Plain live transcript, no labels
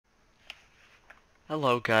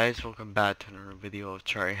Hello guys, welcome back to another video of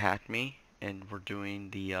TryHackMe, and we're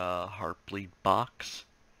doing the HeartBleed box,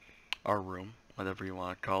 our room, whatever you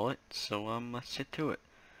want to call it. So let's get to it.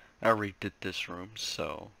 I already did this room,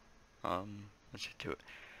 so let's get to it.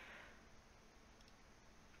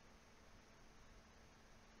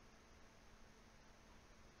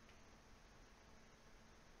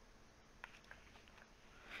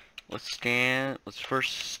 Let's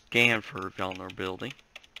first scan for vulnerability.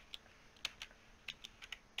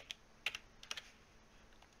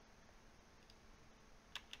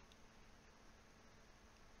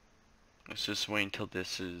 Let's just wait until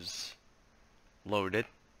this is loaded.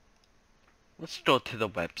 Let's go to the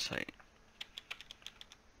website.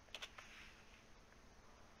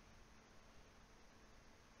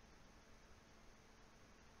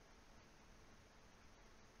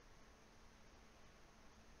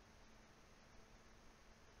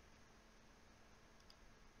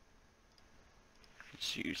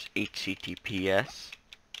 Let's use HTTPS.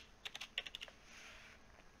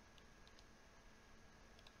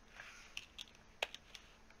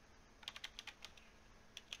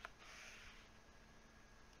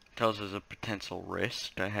 Tells us a potential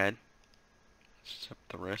risk ahead. Accept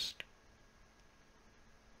the risk.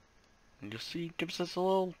 And you'll see it gives us a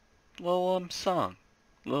little song.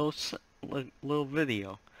 Little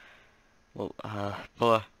video. Well,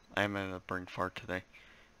 I'm in a brain fart today.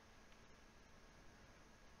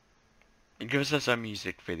 It gives us a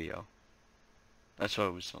music video. That's what I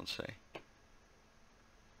was gonna say.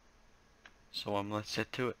 So let's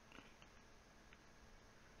get to it.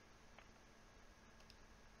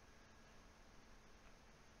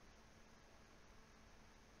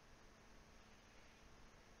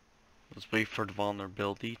 Let's wait for the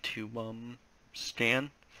vulnerability to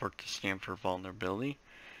scan for vulnerability.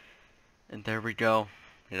 And there we go.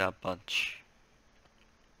 We got a bunch.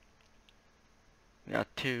 We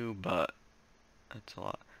got two, but that's a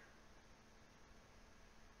lot.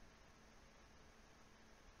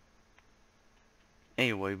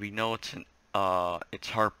 Anyway, we know it's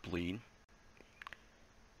HeartBleed.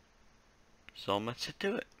 So let's get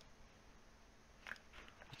to it.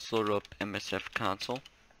 Let's load up MSF console.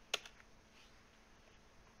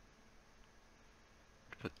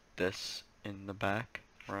 Put this in the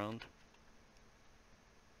background.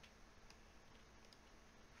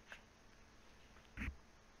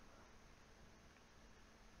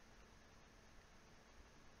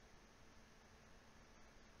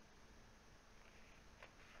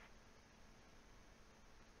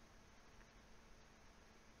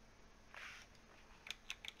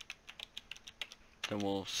 Then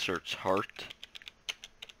we'll search HeartBleed.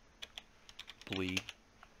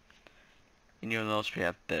 And you'll notice we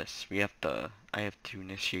have this. I have to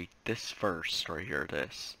initiate this first, right here,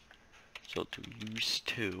 this. So to use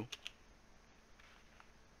 2.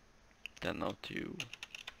 Then I'll do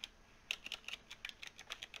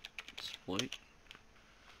exploit.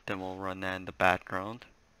 Then we'll run that in the background.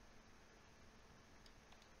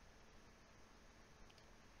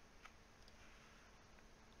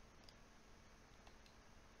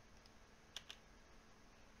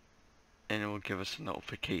 And it will give us a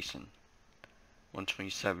notification.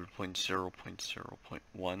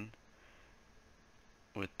 127.0.0.1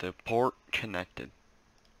 with the port connected.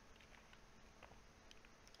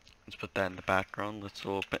 Let's put that in the background. Let's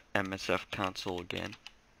open MSF console again.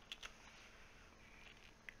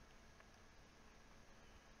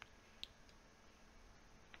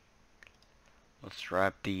 Let's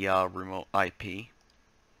grab the remote IP,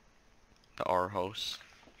 the R host.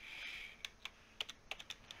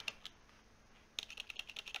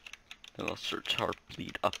 Then I'll search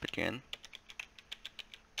HeartBleed up again.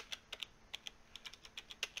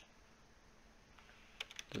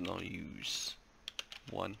 Then I'll use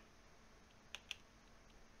 1.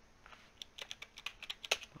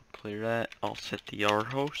 I'll clear that. I'll set the R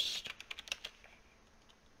host.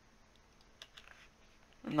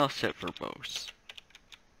 And I'll set verbose.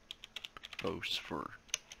 Verbose for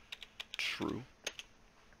true.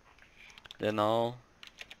 Then I'll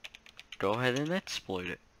go ahead and exploit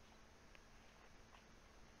it.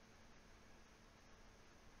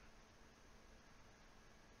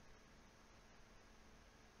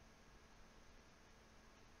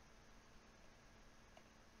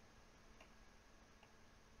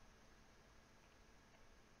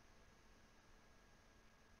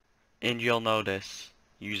 And you'll notice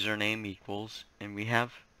username equals, and we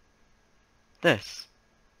have this.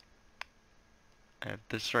 I have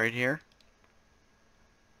this right here.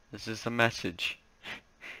 This is the message.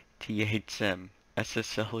 THM.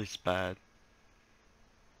 SSL is bad.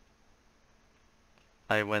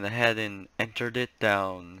 I went ahead and entered it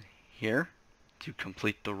down here to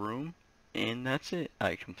complete the room, and that's it.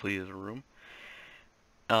 I completed the room.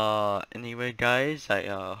 Anyway, guys, I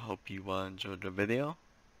hope you enjoyed the video.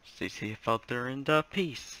 Stay safe out there, and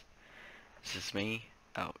peace. This is me,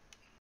 out.